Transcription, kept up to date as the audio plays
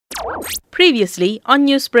Previously on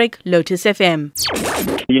Newsbreak, Lotus FM.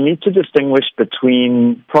 You need to distinguish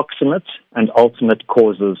between proximate and ultimate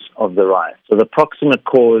causes of the riot. So the proximate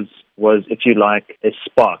cause was, if you like, a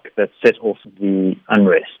spark that set off the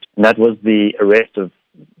unrest. And that was the arrest of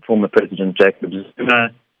former President Jacob Zuma,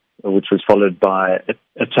 which was followed by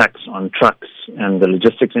attacks on trucks and the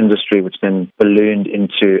logistics industry, which then ballooned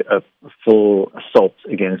into a full assault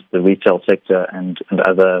against the retail sector and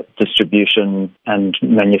other distribution and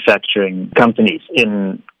manufacturing companies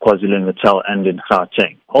in KwaZulu-Natal and in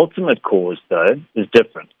Gauteng. Ultimate cause, though, is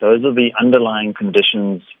different. Those are the underlying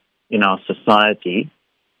conditions in our society,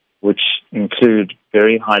 which include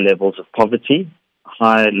very high levels of poverty,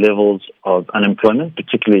 high levels of unemployment,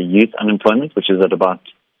 particularly youth unemployment, which is at about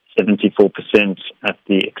 74% at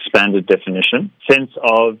the expanded definition, sense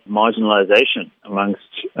of marginalization amongst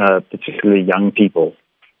particularly young people.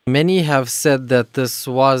 Many have said that this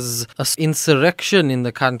was an insurrection in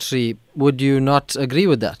the country. Would you not agree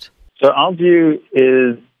with that? So our view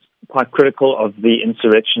is quite critical of the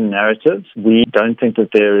insurrection narrative. We don't think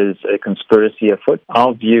that there is a conspiracy afoot.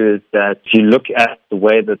 Our view is that if you look at the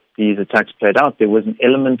way that these attacks played out, there was an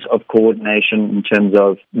element of coordination in terms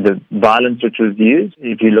of the violence which was used.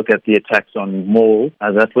 If you look at the attacks on malls,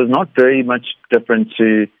 that was not very much different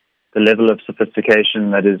to the level of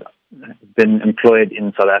sophistication that has been employed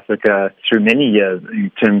in South Africa through many years in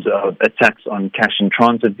terms of attacks on cash and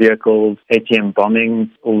transit vehicles, ATM bombings.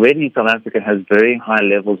 Already South Africa has very high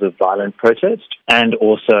levels of violent protest and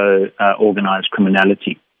also organised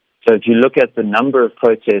criminality. So if you look at the number of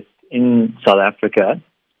protests in South Africa,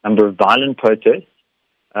 number of violent protests,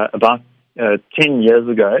 about 10 years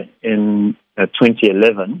ago in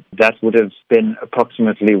 2011, that would have been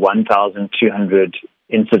approximately 1,200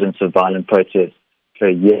 incidents of violent protest per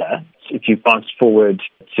year. If you fast forward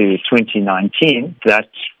to 2019, that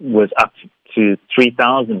was up to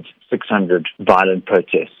 3,600 violent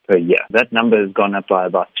protests per year. That number has gone up by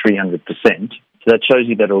about 300%. So that shows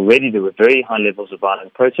you that already there were very high levels of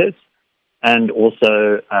violent protests and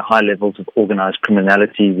also high levels of organised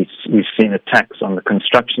criminality. We've seen attacks on the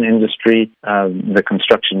construction industry. The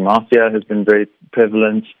construction mafia has been very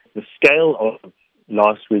prevalent. The scale of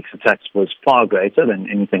last week's attacks was far greater than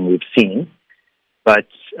anything we've seen, but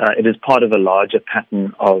it is part of a larger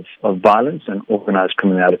pattern of violence and organised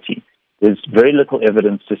criminality. There's very little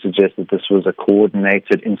evidence to suggest that this was a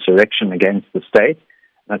coordinated insurrection against the state.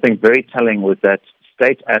 And I think very telling was that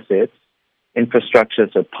state assets, infrastructure,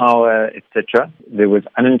 so power, etc., there was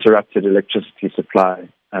uninterrupted electricity supply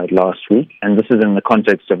last week. And this is in the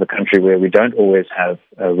context of a country where we don't always have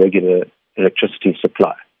a regular electricity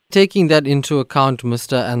supply. Taking that into account,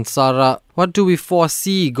 Mr. Ansara, what do we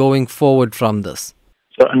foresee going forward from this?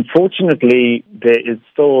 So unfortunately, there is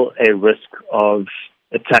still a risk of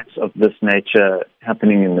attacks of this nature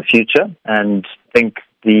happening in the future. And I think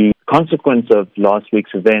the consequence of last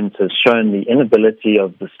week's events has shown the inability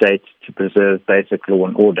of the state to preserve basic law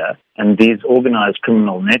and order. And these organized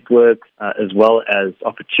criminal networks, as well as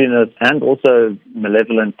opportunists and also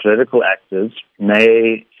malevolent political actors,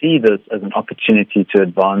 may see this as an opportunity to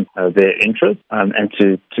advance their interests and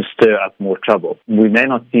to stir up more trouble. We may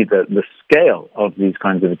not see the scale of these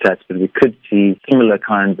kinds of attacks, but we could see similar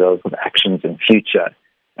kinds of actions in future.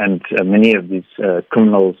 And many of these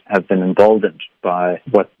criminals have been emboldened by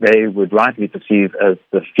what they would rightly perceive as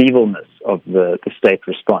the feebleness of the state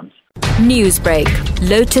response. Newsbreak,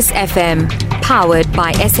 Lotus FM, powered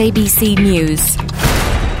by SABC News.